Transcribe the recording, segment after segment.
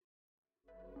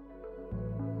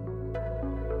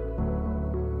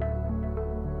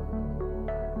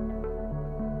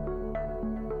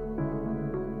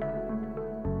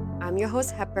I'm your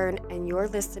host, Hepburn, and you're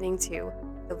listening to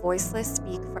the Voiceless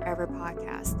Speak Forever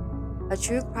podcast, a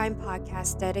true crime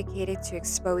podcast dedicated to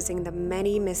exposing the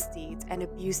many misdeeds and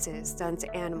abuses done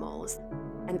to animals.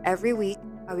 And every week,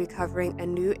 I'll be covering a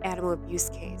new animal abuse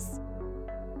case.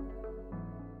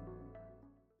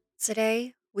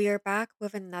 Today, we are back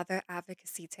with another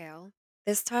advocacy tale.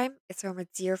 This time, it's from a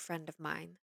dear friend of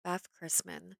mine, Beth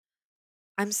Chrisman.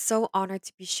 I'm so honored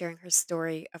to be sharing her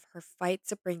story of her fight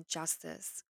to bring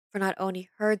justice for not only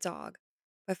her dog,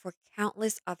 but for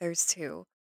countless others too,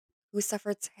 who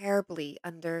suffered terribly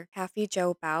under Kathy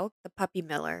Joe Bauck, the puppy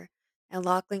miller, and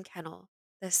Laughlin Kennel,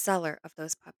 the seller of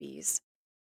those puppies.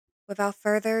 Without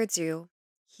further ado,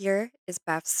 here is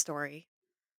Beth's story.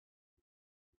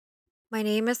 My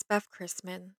name is Beth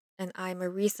Chrisman, and I'm a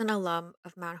recent alum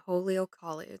of Mount Holyoke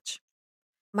College.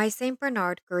 My St.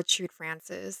 Bernard Gertrude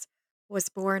Francis was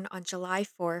born on July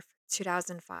 4th,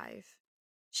 2005.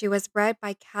 She was bred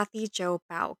by Kathy Joe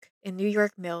Bauck in New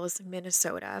York Mills,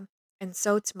 Minnesota, and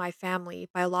sold to my family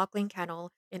by Laughlin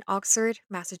Kennel in Oxford,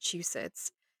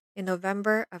 Massachusetts, in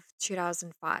November of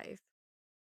 2005.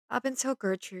 Up until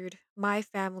Gertrude, my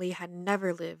family had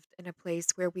never lived in a place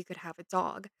where we could have a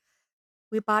dog.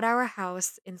 We bought our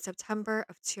house in September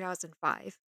of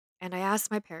 2005, and I asked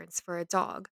my parents for a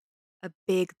dog, a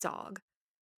big dog.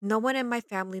 No one in my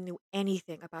family knew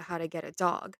anything about how to get a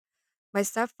dog. My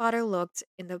stepfather looked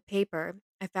in the paper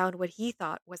and found what he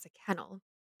thought was a kennel.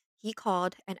 He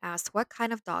called and asked what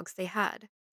kind of dogs they had.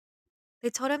 They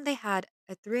told him they had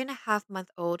a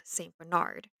 3.5-month-old St.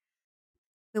 Bernard.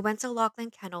 We went to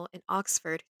Laughlin Kennel in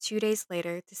Oxford 2 days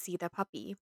later to see the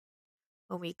puppy.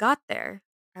 When we got there,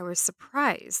 I was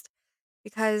surprised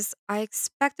because I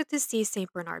expected to see St.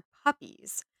 Bernard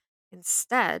puppies.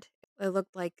 Instead, it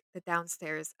looked like the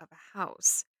downstairs of a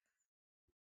house.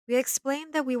 We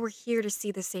explained that we were here to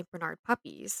see the St. Bernard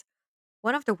puppies.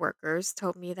 One of the workers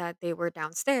told me that they were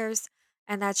downstairs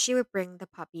and that she would bring the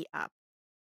puppy up.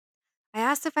 I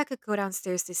asked if I could go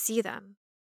downstairs to see them,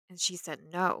 and she said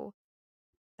no.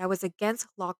 That was against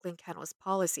Laughlin Kennel's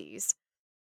policies.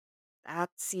 That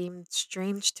seemed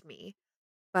strange to me,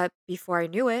 but before I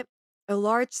knew it, a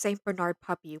large St. Bernard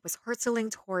puppy was hurtling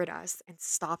toward us and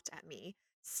stopped at me,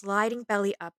 sliding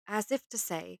belly up as if to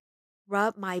say,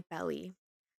 "Rub my belly."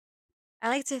 I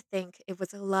like to think it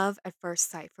was a love at first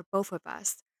sight for both of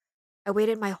us. I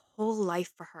waited my whole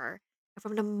life for her, and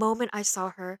from the moment I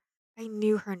saw her, I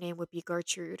knew her name would be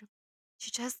Gertrude. She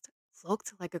just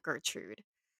looked like a Gertrude.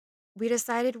 We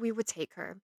decided we would take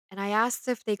her, and I asked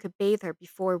if they could bathe her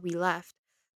before we left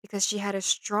because she had a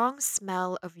strong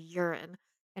smell of urine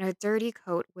and a dirty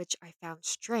coat, which I found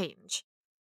strange.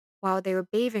 While they were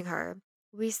bathing her,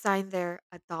 we signed their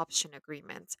adoption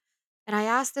agreement, and I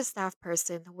asked the staff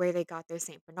person where they got their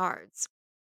St. Bernards.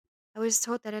 I was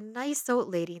told that a nice old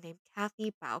lady named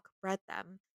Kathy Bauck bred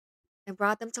them and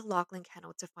brought them to Laughlin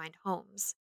Kennel to find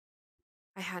homes.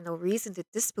 I had no reason to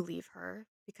disbelieve her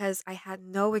because I had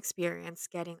no experience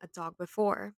getting a dog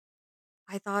before.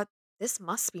 I thought this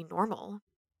must be normal.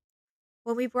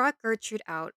 When we brought Gertrude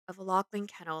out of Laughlin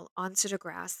Kennel onto the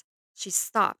grass, she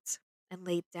stopped and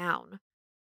laid down.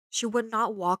 She would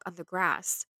not walk on the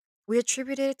grass. We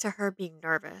attributed it to her being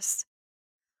nervous.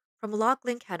 From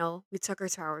Laughlin Kennel, we took her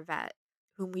to our vet,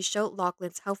 whom we showed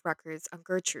Laughlin's health records on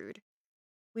Gertrude.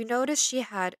 We noticed she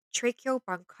had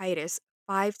tracheobronchitis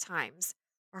 5 times,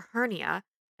 a hernia,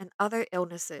 and other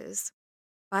illnesses.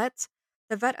 But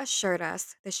the vet assured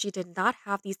us that she did not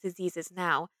have these diseases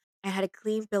now and had a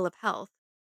clean bill of health.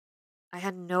 I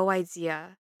had no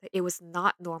idea that it was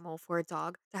not normal for a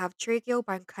dog to have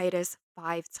tracheobronchitis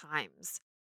 5 times.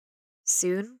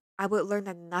 Soon, I would learn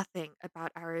that nothing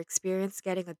about our experience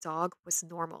getting a dog was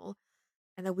normal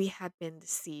and that we had been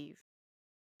deceived.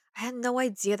 I had no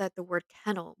idea that the word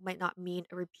kennel might not mean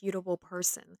a reputable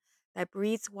person that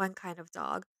breeds one kind of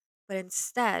dog, but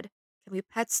instead can be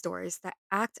pet stores that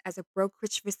act as a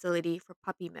brokerage facility for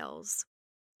puppy mills.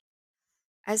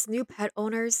 As new pet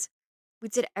owners, we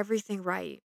did everything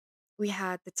right. We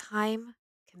had the time,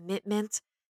 commitment,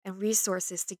 and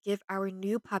resources to give our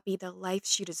new puppy the life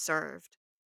she deserved.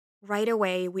 Right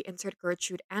away, we entered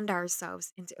Gertrude and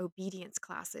ourselves into obedience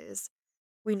classes.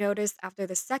 We noticed after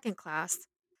the second class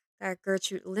that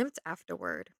Gertrude limped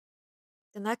afterward.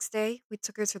 The next day, we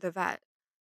took her to the vet.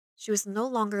 She was no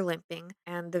longer limping,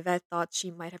 and the vet thought she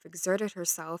might have exerted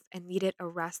herself and needed a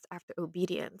rest after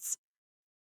obedience.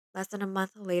 Less than a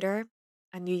month later,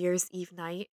 on New Year's Eve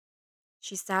night,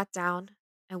 she sat down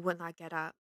and would not get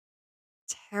up.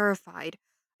 Terrified,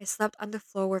 I slept on the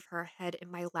floor with her head in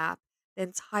my lap the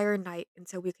entire night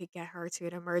until we could get her to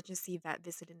an emergency vet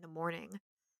visit in the morning.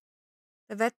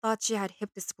 The vet thought she had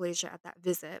hip dysplasia at that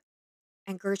visit.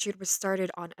 and Gertrude was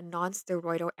started on a non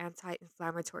steroidal anti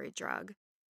inflammatory drug.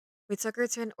 We took her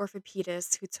to an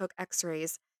orthopedist who took x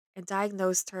rays and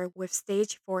diagnosed her with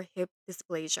stage 4 hip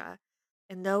dysplasia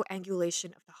and no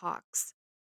angulation of the hocks.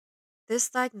 This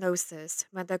diagnosis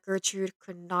meant that Gertrude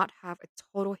could not have a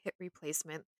total hip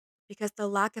replacement because the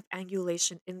lack of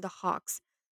angulation in the hocks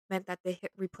meant that the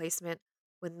hip replacement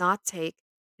would not take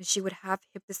and she would have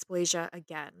hip dysplasia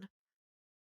again.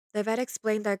 The vet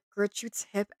explained that Gertrude's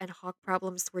hip and hock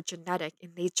problems were genetic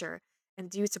in nature and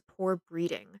due to poor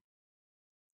breeding.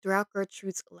 Throughout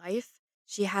Gertrude's life,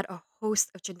 she had a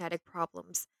host of genetic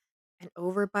problems: an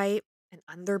overbite, an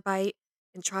underbite,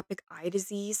 entropic eye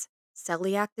disease,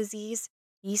 celiac disease,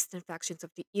 yeast infections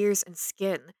of the ears and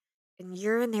skin, and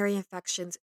urinary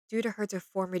infections due to her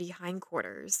deformity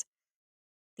hindquarters.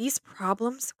 These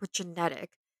problems were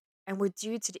genetic and were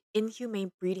due to the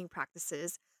inhumane breeding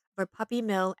practices of a puppy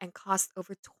mill and cost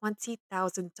over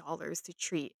 $20,000 to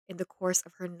treat in the course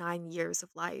of her 9 years of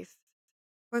life.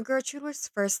 When Gertrude was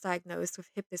first diagnosed with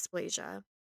hip dysplasia,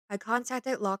 I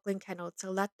contacted Laughlin Kennel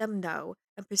to let them know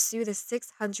and pursue the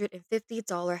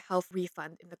 $650 health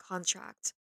refund in the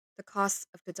contract, the cost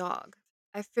of the dog.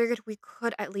 I figured we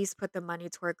could at least put the money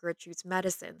toward Gertrude's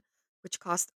medicine, which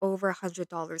cost over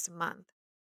 $100 a month.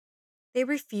 They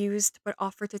refused but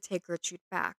offered to take Gertrude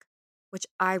back, which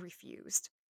I refused.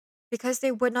 Because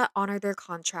they would not honor their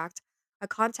contract, I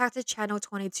contacted Channel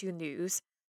 22 News.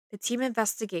 The team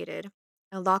investigated,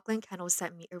 and Laughlin Kennel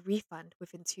sent me a refund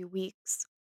within 2 weeks.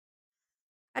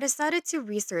 I decided to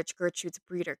research Gertrude's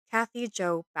breeder, Kathy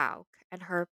Jo Bauck, and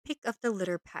her pick of the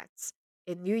litter pets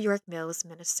in New York Mills,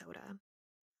 Minnesota.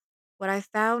 What I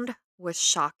found was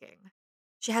shocking.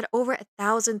 She had over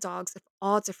 1,000 dogs of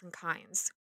all different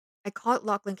kinds. I called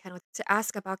Laughlin Kennel to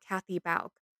ask about Kathy Bauck,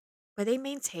 but they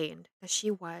maintained that she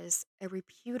was a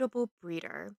reputable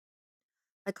breeder.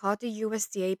 I called the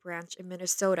USDA branch in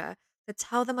Minnesota to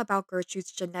tell them about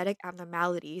Gertrude's genetic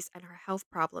abnormalities and her health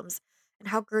problems and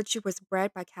how Gertrude was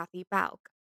bred by Kathy Bauck.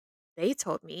 They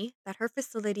told me that her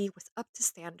facility was up to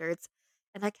standards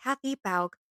and that Kathy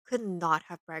Bauck could not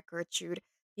have bred Gertrude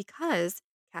because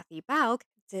Kathy Bauck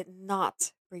did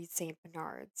not breed St.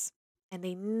 Bernards and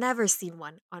they never seen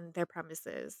one on their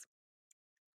premises.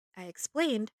 I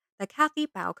explained that Kathy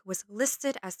Bauck was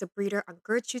listed as the breeder on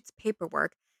Gertrude's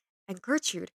paperwork, and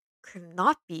Gertrude could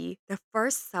not be the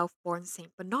first self born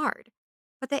St. Bernard.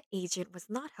 But the agent was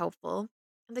not helpful,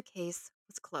 and the case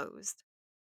was closed.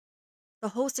 The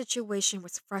whole situation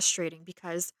was frustrating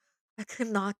because I could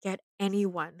not get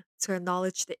anyone to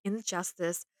acknowledge the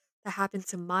injustice that happened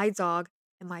to my dog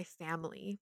and my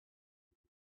family.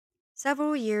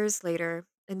 Several years later,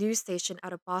 a news station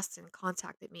out of Boston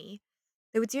contacted me.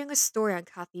 They were doing a story on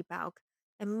Kathy Bauck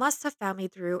and must have found me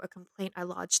through a complaint I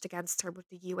lodged against her with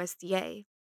the USDA.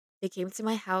 They came to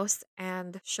my house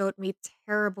and showed me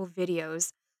terrible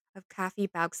videos of Kathy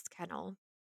Bauck's kennel.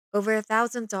 Over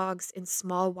 1,000 dogs in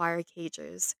small wire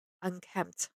cages,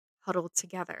 unkempt, huddled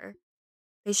together.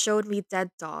 They showed me dead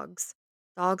dogs,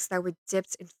 dogs that were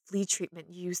dipped in flea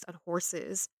treatment used on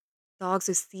horses, dogs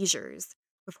with seizures,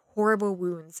 with horrible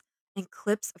wounds, and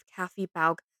clips of Kathy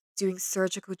Bauck doing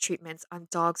surgical treatments on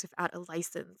dogs without a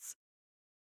license.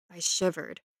 I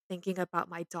shivered, thinking about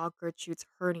my dog Gertrude's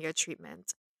hernia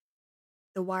treatment.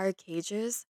 The wire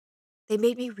cages, they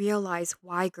made me realize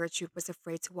why Gertrude was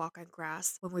afraid to walk on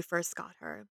grass when we first got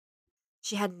her.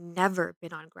 She had never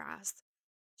been on grass.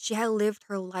 She had lived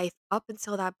her life up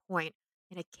until that point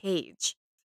in a cage.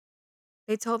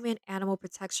 They told me an animal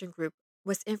protection group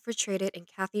was infiltrated in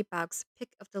Kathy Bauck's pick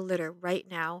of the litter right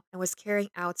now and was carrying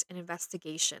out an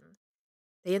investigation.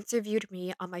 They interviewed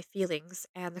me on my feelings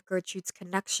and Gertrude's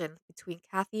connection between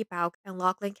Kathy Bauck and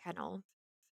Laughlin Kennel.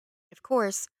 Of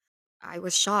course, I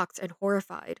was shocked and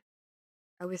horrified.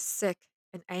 I was sick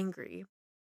and angry.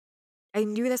 I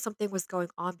knew that something was going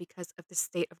on because of the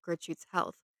state of Gertrude's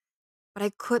health, but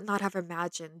I could not have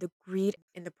imagined the greed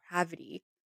and depravity.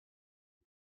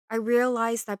 I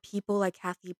realized that people like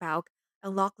Kathy Bauck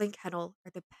and Laughlin Kennel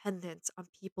are dependent on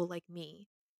people like me,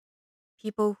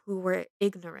 people who were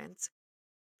ignorant,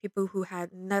 people who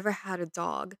had never had a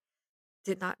dog,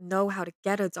 did not know how to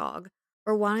get a dog,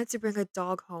 or wanted to bring a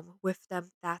dog home with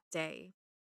them that day.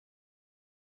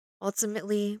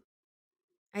 Ultimately,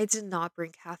 I did not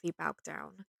bring Kathy Bauck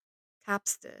down.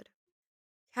 CAPS did.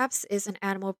 CAPS is an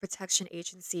animal protection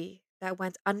agency that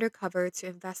went undercover to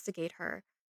investigate her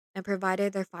and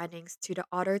provided their findings to the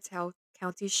Ottertail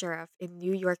County Sheriff in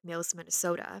New York Mills,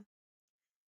 Minnesota.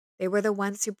 They were the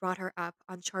ones who brought her up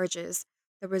on charges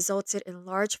that resulted in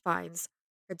large fines,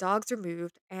 her dogs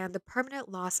removed, and the permanent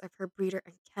loss of her breeder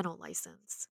and kennel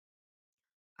license.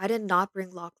 I did not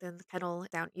bring Laughlin the kennel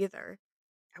down either.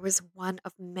 I was one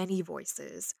of many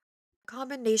voices, a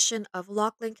combination of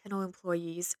Laughlin Kennel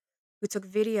employees who took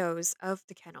videos of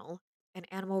the kennel and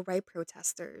animal rights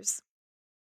protesters.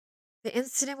 The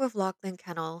incident with Laughlin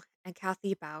Kennel and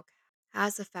Kathy Bauck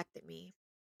has affected me.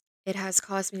 It has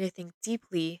caused me to think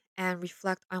deeply and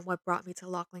reflect on what brought me to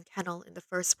Laughlin Kennel in the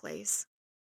first place,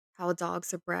 how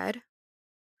dogs are bred,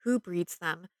 who breeds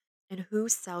them, and who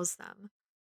sells them.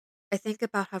 I think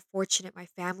about how fortunate my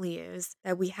family is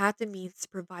that we had the means to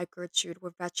provide Gertrude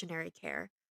with veterinary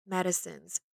care,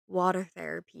 medicines, water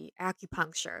therapy,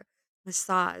 acupuncture,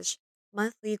 massage,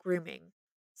 monthly grooming,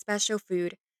 special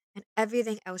food, and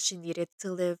everything else she needed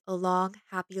to live a long,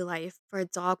 happy life for a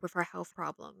dog with her health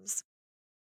problems.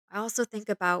 I also think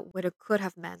about what it could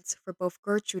have meant for both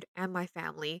Gertrude and my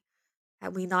family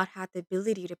had we not had the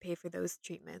ability to pay for those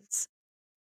treatments.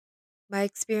 My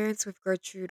experience with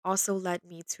Gertrude also led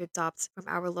me to adopt from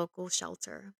our local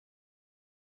shelter.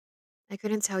 I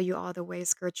couldn't tell you all the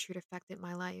ways Gertrude affected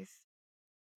my life.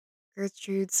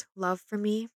 Gertrude's love for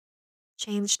me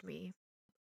changed me.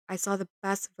 I saw the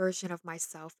best version of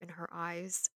myself in her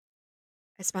eyes.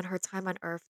 I spent her time on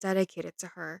earth dedicated to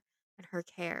her and her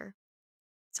care,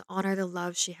 to honor the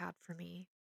love she had for me.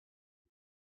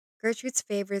 Gertrude's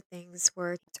favorite things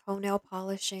were toenail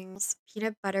polishings,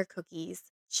 peanut butter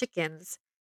cookies, chickens,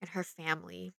 and her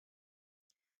family.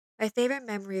 My favorite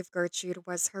memory of Gertrude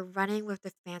was her running with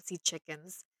the fancy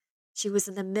chickens. She was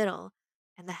in the middle,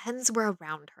 and the hens were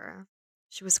around her.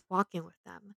 She was walking with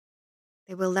them.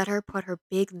 They would let her put her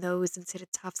big nose into the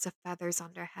tufts of feathers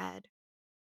on their head.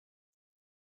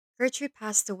 Gertrude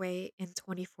passed away in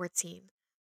 2014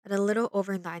 at a little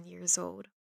over 9 years old,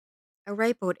 a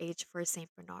ripe old age for a St.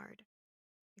 Bernard,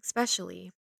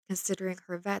 especially considering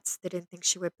her vets didn't think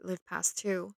she would live past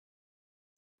 2.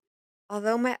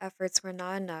 Although my efforts were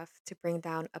not enough to bring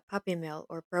down a puppy mill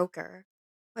or broker,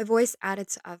 my voice added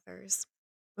to others.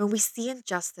 When we see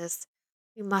injustice,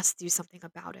 we must do something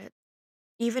about it.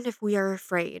 Even if we are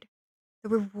afraid, the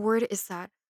reward is that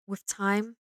with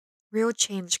time, real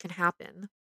change can happen.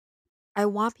 I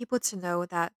want people to know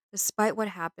that despite what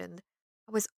happened,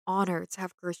 I was honored to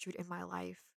have Gertrude in my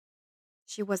life.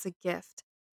 She was a gift,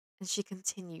 and she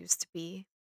continues to be.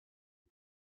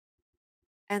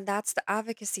 And that's the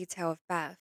advocacy tale of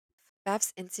Beth.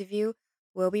 Beth's interview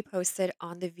will be posted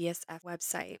on the VSF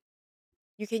website.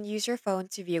 You can use your phone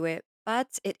to view it,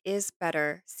 but it is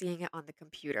better seeing it on the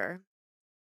computer.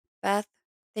 Beth,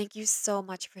 thank you so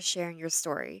much for sharing your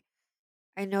story.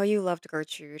 I know you loved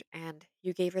Gertrude and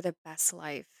you gave her the best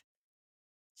life.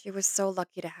 She was so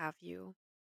lucky to have you.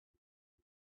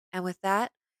 And with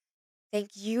that,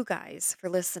 thank you guys for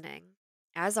listening.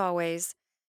 As always,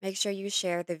 make sure you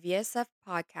share the VSF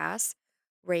podcast,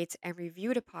 rate and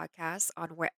review the podcast on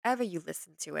wherever you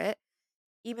listen to it.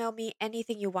 Email me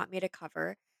anything you want me to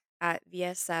cover at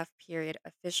VSF period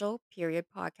official period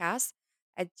podcast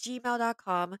at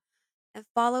gmail.com and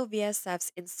follow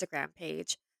VSF's Instagram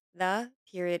page, the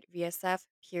period VSF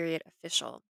period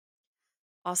official.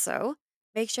 Also,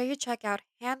 make sure you check out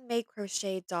handmade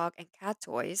crochet dog and cat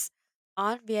toys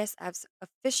on VSF's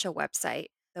official website,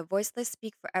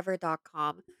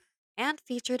 thevoicelessspeakforever.com, and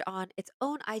featured on its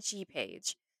own IG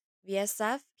page,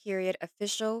 VSF period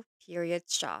official period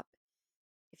shop.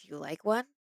 If you like one,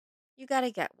 you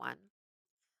gotta get one.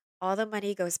 All the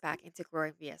money goes back into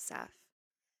growing VSF.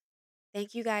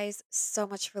 Thank you guys so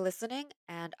much for listening,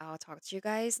 and I'll talk to you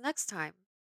guys next time.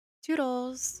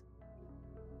 Toodles!